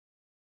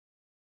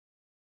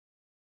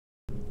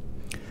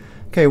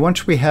Okay,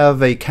 once we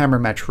have a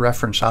CameraMatch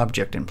reference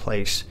object in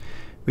place,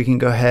 we can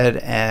go ahead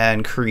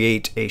and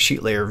create a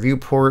sheet layer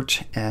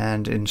viewport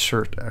and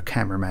insert a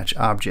CameraMatch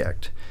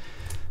object.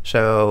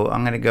 So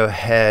I'm going to go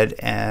ahead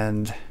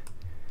and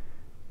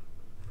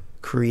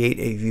create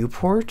a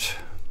viewport,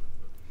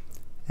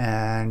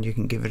 and you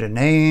can give it a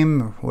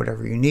name or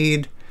whatever you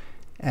need,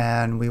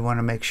 and we want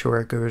to make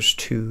sure it goes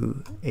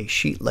to a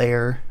sheet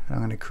layer. I'm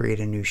going to create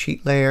a new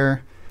sheet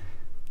layer.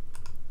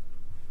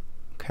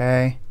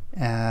 Okay,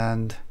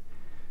 and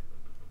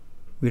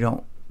we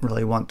don't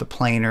really want the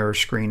planer or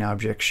screen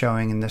object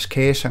showing in this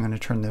case. I'm going to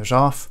turn those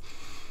off.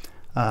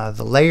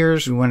 The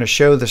layers, we want to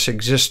show this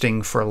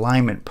existing for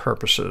alignment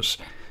purposes.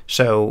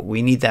 So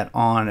we need that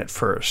on at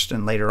first,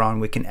 and later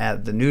on we can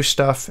add the new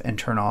stuff and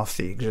turn off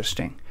the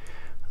existing.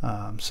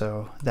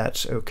 So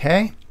that's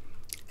okay.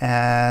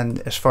 And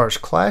as far as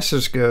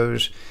classes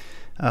goes,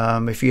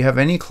 if you have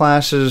any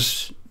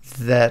classes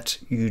that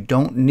you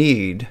don't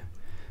need,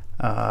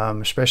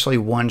 especially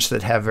ones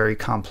that have very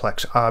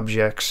complex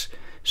objects,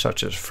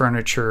 such as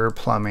furniture,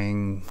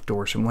 plumbing,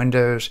 doors and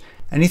windows,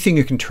 anything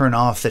you can turn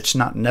off that's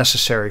not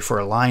necessary for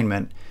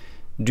alignment,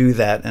 do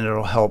that, and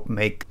it'll help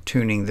make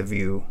tuning the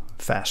view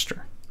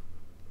faster.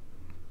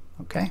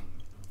 Okay,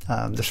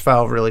 this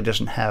file really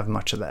doesn't have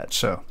much of that,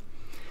 so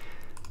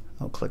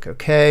I'll click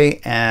OK,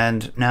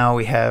 and now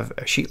we have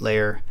a sheet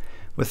layer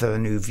with a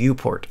new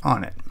viewport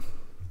on it.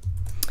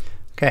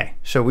 Okay,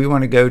 so we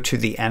want to go to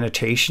the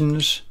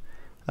annotations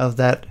of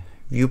that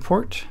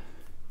viewport,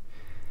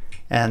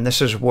 and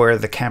this is where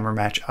the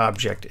CameraMatch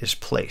object is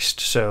placed.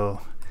 So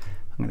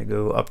I'm going to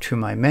go up to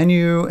my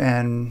menu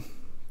and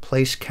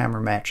place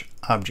CameraMatch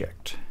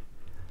object.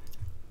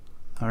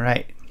 All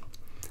right.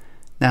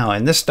 Now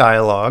in this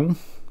dialog,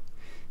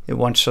 it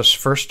wants us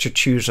first to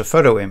choose a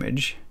photo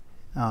image.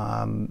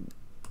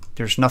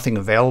 There's nothing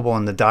available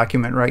in the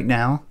document right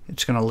now.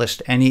 It's going to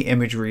list any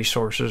image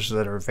resources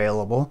that are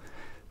available.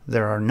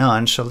 There are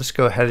none, so let's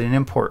go ahead and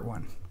import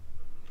one.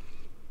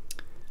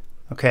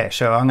 Okay,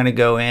 so I'm going to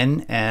go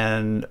in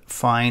and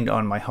find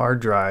on my hard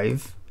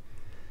drive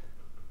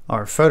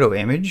our photo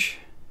image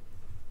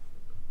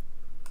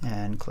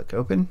and click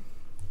open.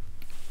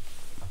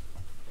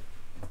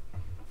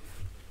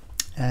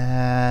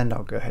 And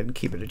I'll go ahead and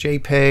keep it a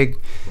JPEG.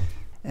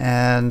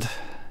 And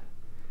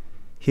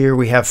here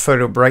we have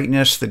photo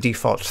brightness. The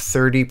default's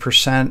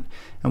 30%.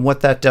 And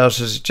what that does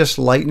is it just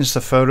lightens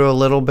the photo a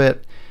little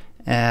bit.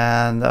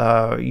 And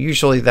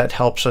usually that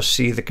helps us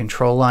see the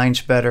control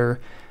lines better.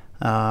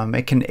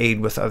 It can aid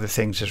with other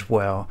things as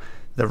well.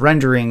 The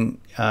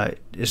rendering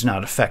is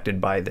not affected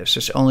by this.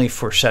 It's only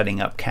for setting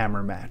up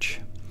CameraMatch.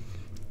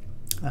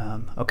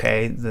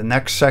 Okay, the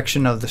next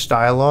section of this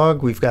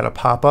dialog, we've got a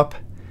pop-up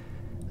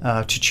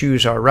to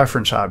choose our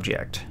reference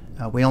object.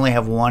 We only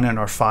have one in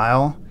our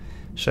file,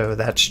 so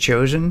that's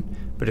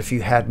chosen. But if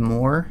you had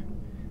more,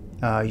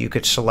 you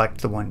could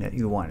select the one that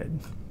you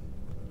wanted.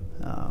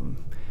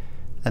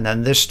 And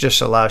then this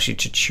just allows you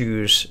to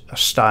choose a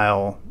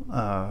style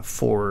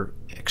for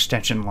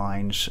extension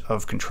lines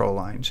of control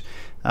lines.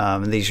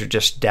 And these are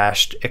just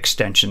dashed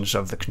extensions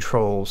of the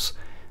controls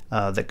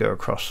that go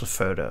across the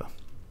photo.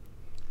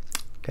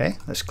 Okay,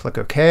 let's click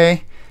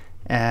OK,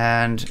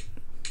 and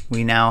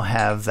we now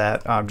have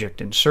that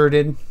object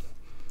inserted.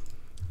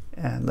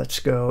 And let's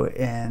go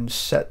and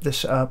set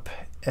this up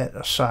at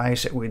a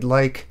size that we'd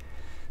like.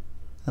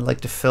 I'd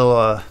like to fill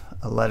a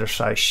letter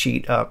size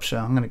sheet up, so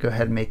I'm going to go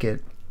ahead and make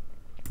it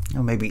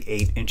maybe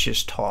 8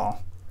 inches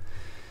tall.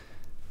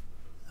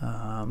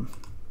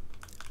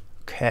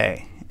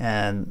 Okay,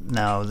 and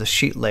now the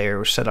sheet layer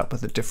was set up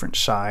with a different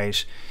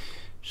size,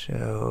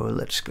 so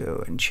let's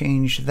go and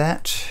change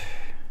that.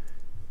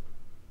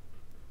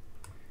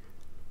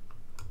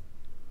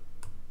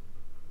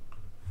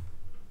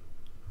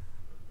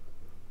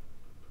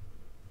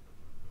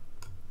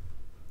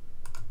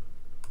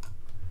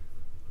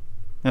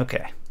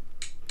 Okay,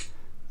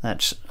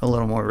 that's a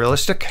little more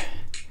realistic.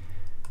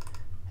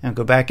 And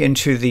go back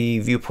into the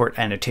viewport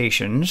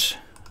annotations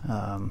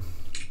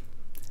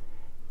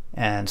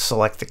and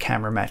select the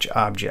CameraMatch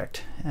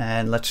object.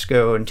 And let's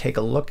go and take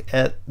a look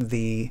at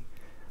the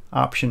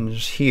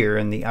options here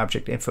in the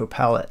object info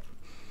palette.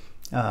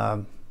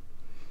 At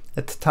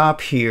the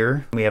top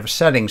here, we have a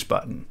settings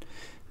button.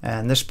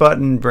 And this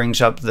button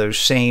brings up those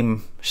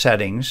same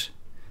settings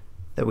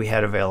that we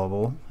had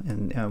available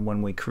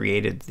when we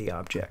created the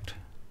object.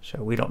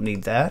 So we don't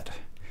need that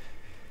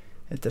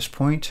at this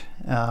point.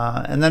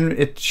 And then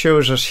it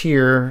shows us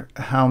here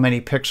how many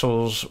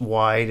pixels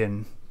wide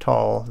and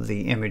tall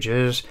the image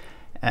is,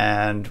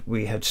 and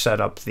we had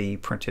set up the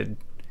printed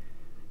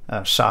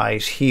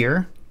size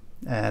here,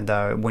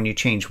 and when you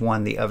change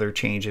one, the other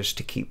changes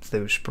to keep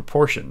those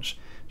proportions.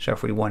 So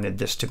if we wanted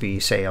this to be,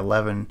 say,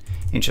 11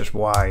 inches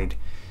wide,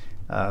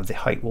 the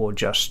height will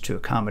adjust to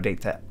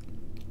accommodate that.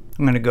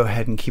 I'm going to go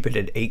ahead and keep it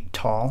at 8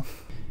 tall.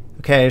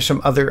 Okay,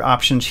 some other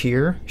options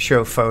here.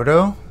 Show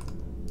photo.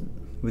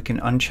 We can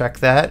uncheck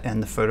that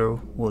and the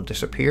photo will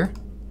disappear.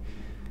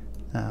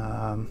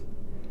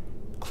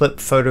 Clip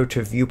photo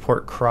to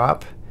viewport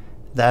crop.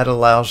 that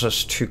allows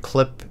us to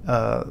clip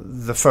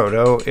the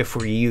photo if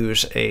we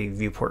use a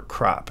viewport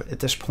crop. At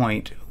this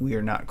point, we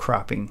are not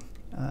cropping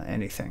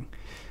anything,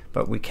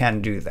 but we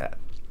can do that.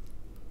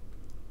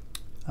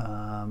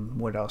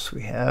 What else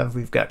we have?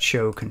 We've got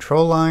show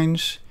control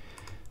lines,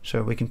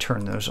 so we can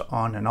turn those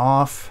on and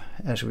off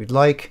as we'd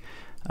like.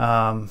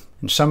 And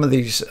some of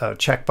these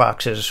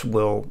checkboxes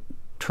will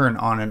turn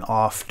on and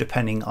off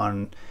depending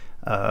on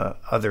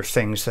other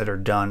things that are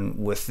done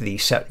with the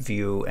set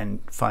view and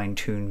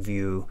fine-tune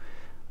view,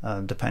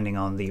 depending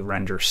on the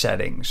render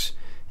settings.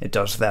 It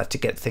does that to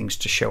get things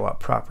to show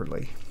up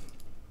properly.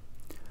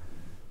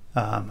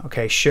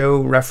 Okay,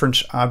 show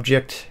reference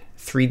object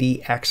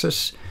 3D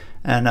axis,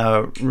 and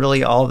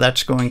really all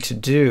that's going to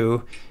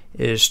do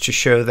is to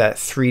show that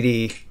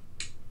 3D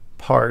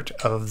part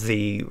of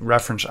the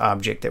reference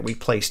object that we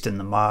placed in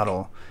the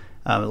model.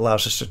 It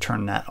allows us to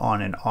turn that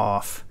on and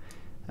off.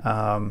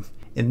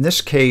 In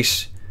this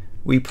case,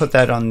 we put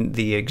that on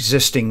the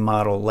existing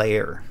model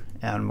layer,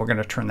 and we're going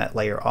to turn that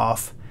layer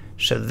off,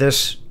 so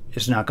this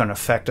is not going to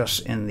affect us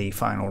in the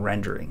final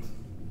rendering.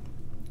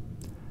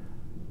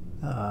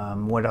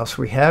 What else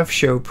we have?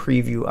 Show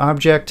preview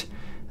object.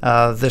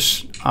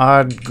 This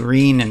odd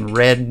green and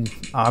red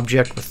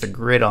object with the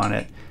grid on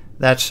it,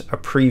 that's a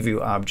preview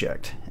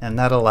object, and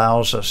that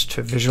allows us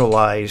to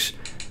visualize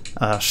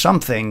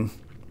something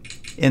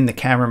in the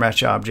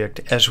CameraMatch object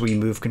as we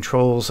move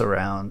controls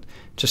around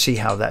to see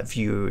how that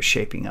view is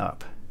shaping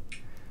up.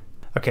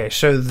 Okay,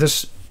 so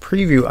this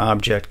preview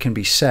object can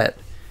be set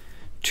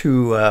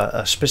to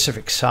a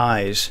specific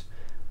size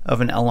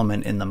of an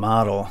element in the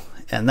model,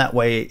 and that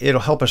way it'll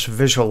help us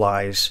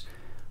visualize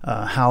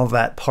how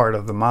that part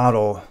of the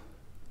model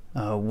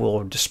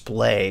will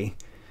display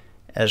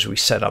as we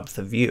set up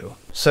the view.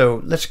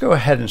 So let's go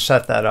ahead and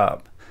set that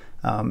up.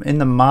 In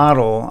the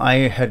model,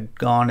 I had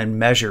gone and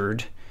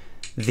measured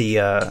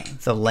the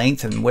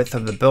length and width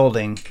of the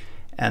building,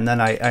 and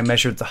then I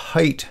measured the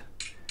height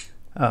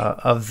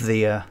of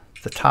the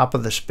top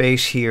of the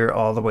space here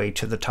all the way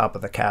to the top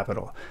of the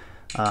Capitol.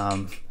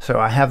 So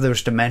I have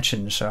those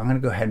dimensions, so I'm going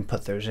to go ahead and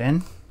put those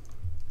in.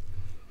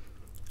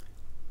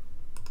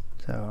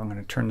 So I'm going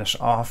to turn this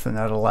off, and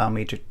that'll allow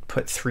me to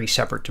put 3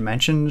 separate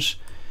dimensions.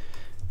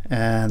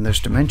 And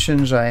those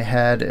dimensions I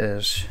had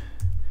as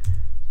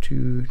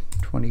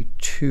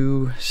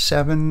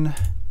 222.7,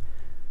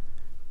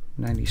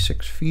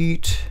 96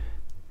 feet,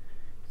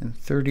 and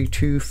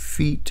 32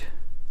 feet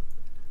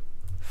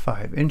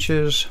 5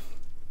 inches.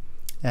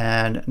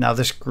 And now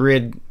this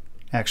grid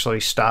actually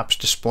stops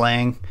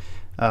displaying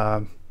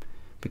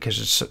because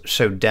it's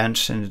so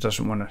dense and it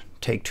doesn't want to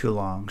take too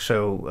long.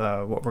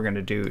 So what we're going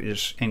to do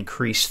is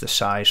increase the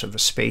size of the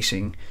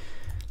spacing.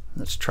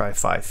 Let's try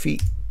 5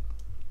 feet.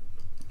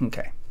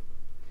 Okay.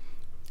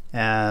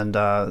 And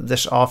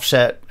this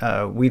offset,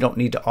 we don't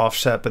need to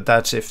offset, but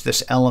that's if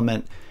this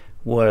element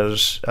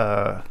was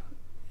at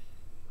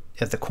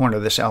the corner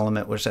of this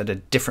element was at a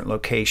different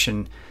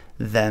location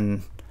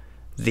than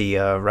the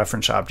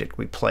reference object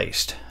we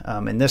placed.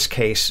 In this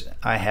case,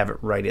 I have it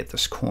right at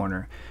this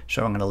corner,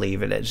 so I'm going to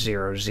leave it at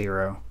 0,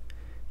 0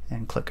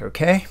 and click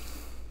OK.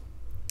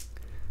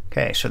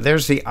 Okay, so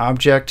there's the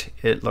object.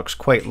 It looks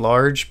quite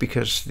large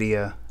because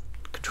the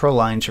control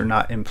lines are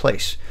not in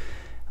place.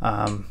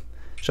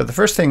 So the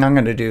first thing I'm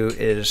going to do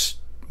is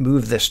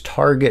move this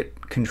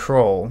target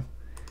control,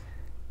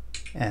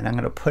 and I'm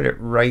going to put it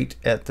right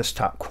at this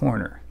top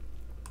corner.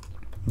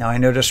 Now I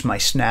notice my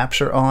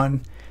snaps are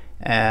on,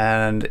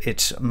 and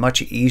it's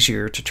much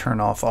easier to turn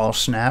off all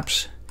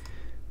snaps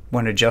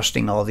when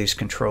adjusting all these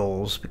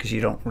controls because you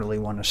don't really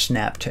want to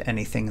snap to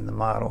anything in the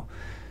model.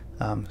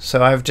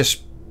 So I've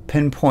just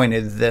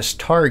pinpointed this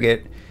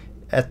target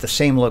at the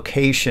same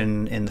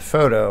location in the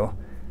photo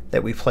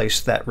that we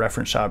placed that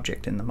reference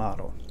object in the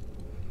model.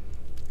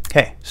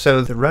 Okay,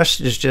 so the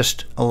rest is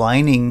just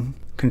aligning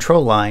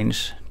control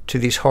lines to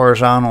these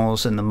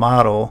horizontals in the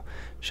model.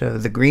 So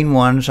the green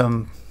ones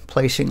I'm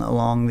placing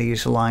along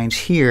these lines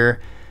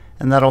here,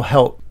 and that'll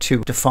help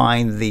to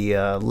define the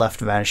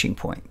left vanishing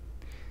point.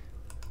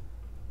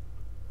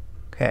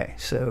 Okay,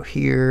 so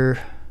here,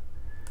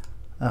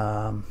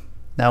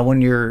 now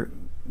when you're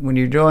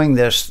doing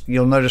this,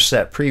 you'll notice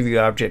that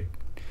preview object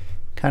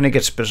kind of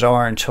gets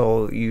bizarre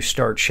until you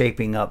start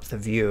shaping up the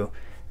view,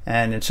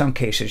 and in some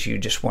cases you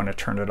just want to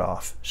turn it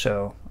off.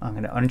 So I'm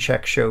going to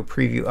uncheck show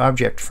preview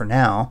object for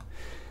now,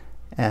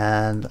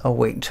 and I'll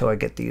wait until I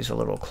get these a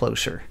little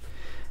closer.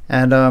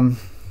 And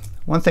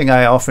one thing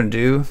I often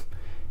do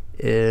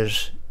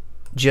is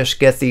just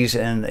get these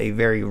in a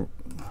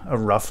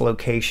rough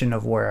location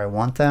of where I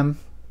want them.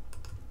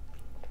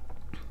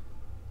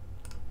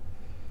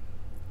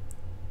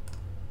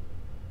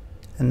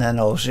 And then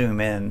I'll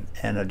zoom in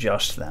and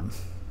adjust them.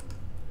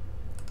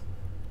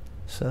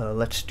 So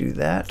let's do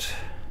that.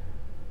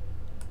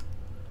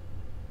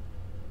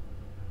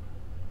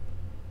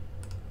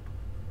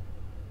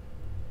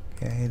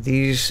 Okay,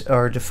 these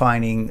are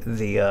defining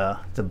the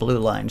blue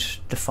lines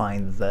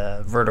define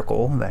the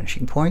vertical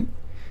vanishing point.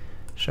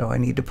 So I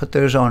need to put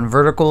those on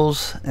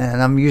verticals,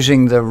 and I'm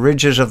using the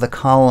ridges of the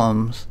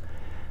columns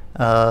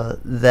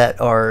that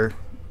are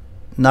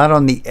not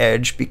on the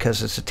edge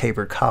because it's a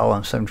tapered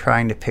column, so I'm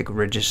trying to pick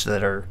ridges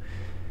that are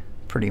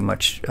pretty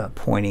much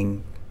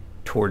pointing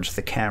towards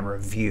the camera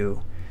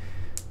view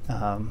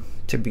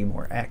to be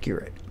more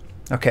accurate.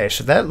 Okay,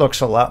 so that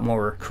looks a lot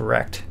more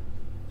correct.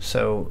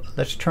 So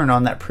let's turn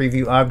on that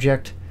preview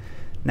object.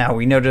 Now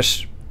we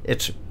notice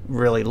it's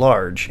really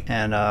large,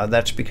 and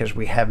that's because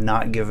we have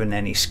not given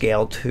any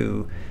scale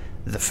to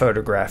the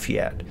photograph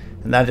yet,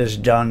 and that is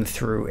done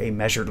through a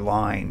measured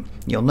line.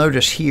 You'll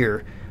notice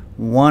here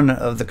one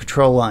of the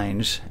control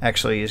lines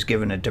actually is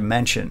given a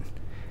dimension,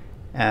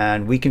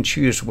 and we can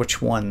choose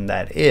which one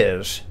that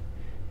is,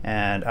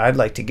 and I'd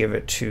like to give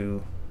it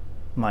to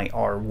my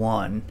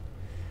R1,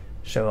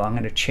 so I'm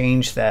going to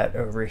change that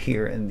over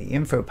here in the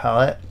info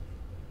palette,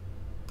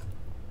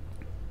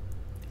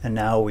 and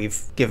now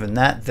we've given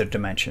that the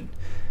dimension.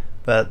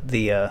 But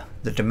the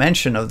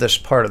dimension of this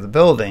part of the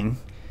building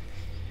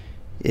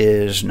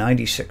is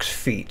 96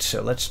 feet,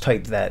 so let's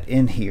type that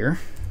in here.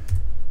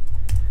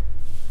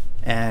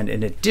 And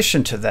in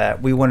addition to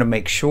that, we want to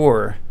make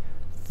sure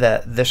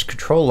that this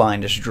control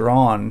line is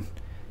drawn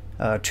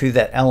to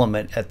that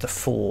element at the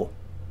full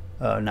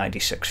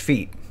 96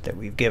 feet that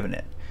we've given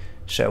it.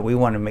 So we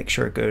want to make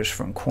sure it goes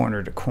from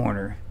corner to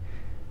corner,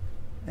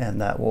 and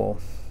that will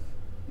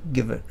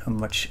give it a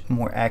much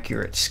more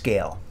accurate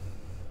scale.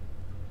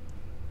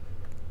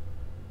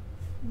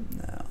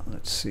 Now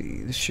let's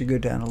see, this should go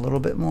down a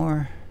little bit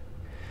more,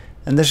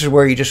 and this is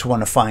where you just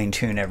want to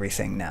fine-tune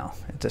everything now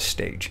at this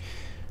stage.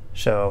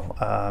 So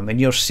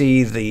and you'll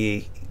see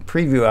the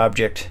preview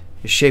object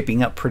is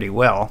shaping up pretty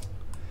well.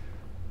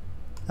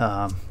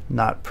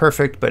 Not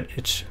perfect, but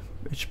it's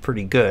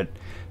pretty good.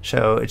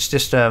 So it's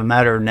just a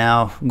matter of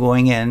now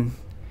going in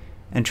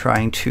and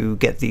trying to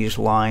get these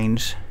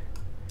lines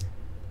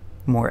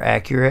more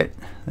accurate.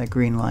 That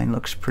green line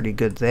looks pretty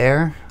good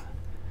there.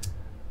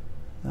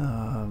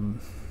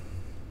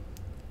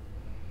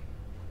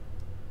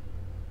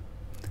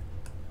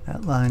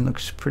 That line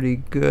looks pretty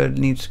good.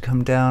 Needs to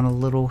come down a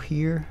little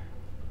here.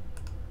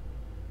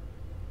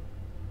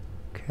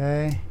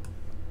 Okay.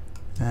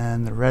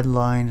 And the red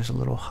line is a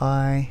little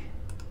high.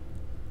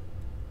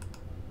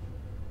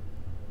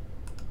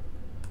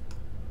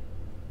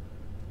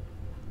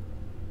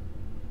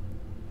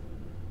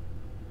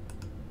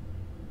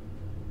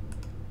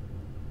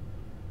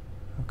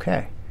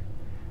 Okay.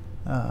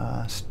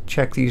 Let's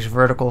check these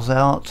verticals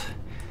out.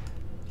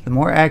 The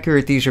more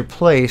accurate these are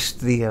placed,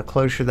 the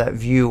closer that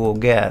view will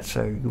get.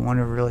 So you want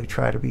to really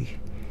try to be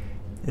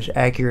as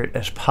accurate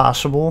as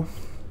possible.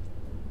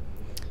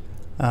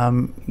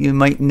 You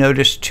might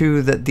notice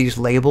too that these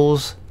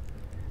labels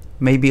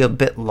may be a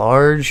bit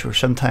large, or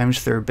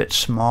sometimes they're a bit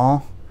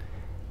small,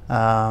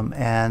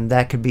 and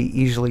that could be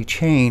easily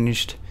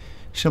changed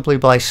simply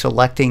by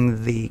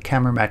selecting the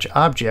CameraMatch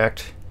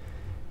object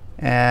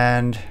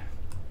and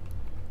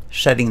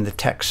setting the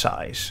text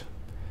size.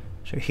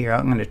 So here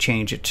I'm going to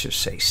change it to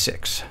say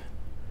 6,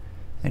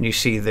 and you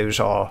see those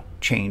all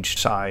changed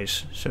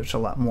size, so it's a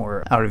lot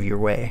more out of your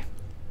way.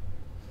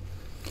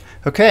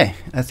 Okay,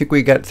 I think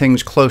we got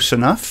things close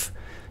enough.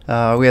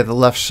 We have the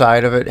left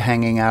side of it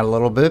hanging out a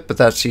little bit, but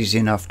that's easy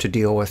enough to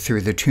deal with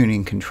through the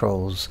tuning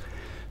controls.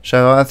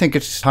 So I think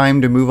it's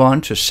time to move on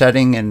to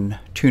setting and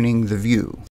tuning the view.